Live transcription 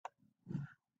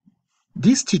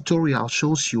This tutorial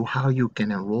shows you how you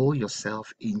can enroll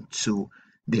yourself into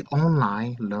the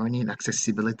online learning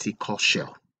accessibility course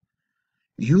shell.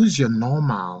 Use your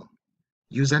normal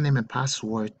username and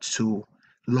password to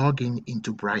log in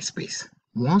into Brightspace.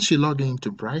 Once you log in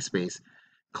into Brightspace,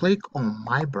 click on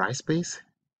My Brightspace,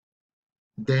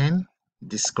 then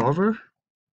Discover.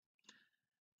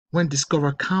 When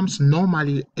Discover comes,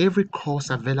 normally every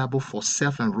course available for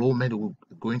self-enrollment will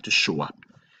be going to show up.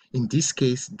 In this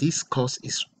case, this course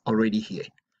is already here.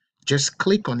 Just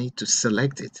click on it to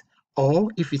select it, or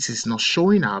if it is not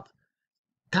showing up,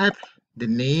 type the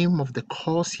name of the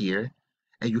course here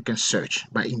and you can search.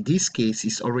 But in this case,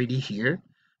 it's already here,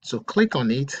 so click on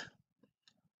it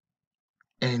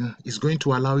and it's going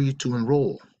to allow you to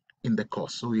enroll in the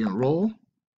course. So you enroll,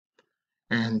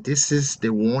 and this is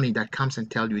the warning that comes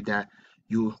and tell you that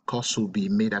your course will be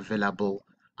made available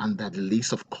under the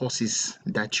list of courses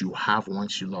that you have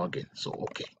once you log in. So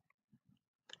okay,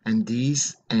 and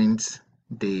this ends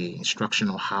the instruction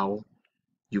on how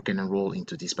you can enroll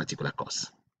into this particular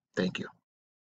course. Thank you.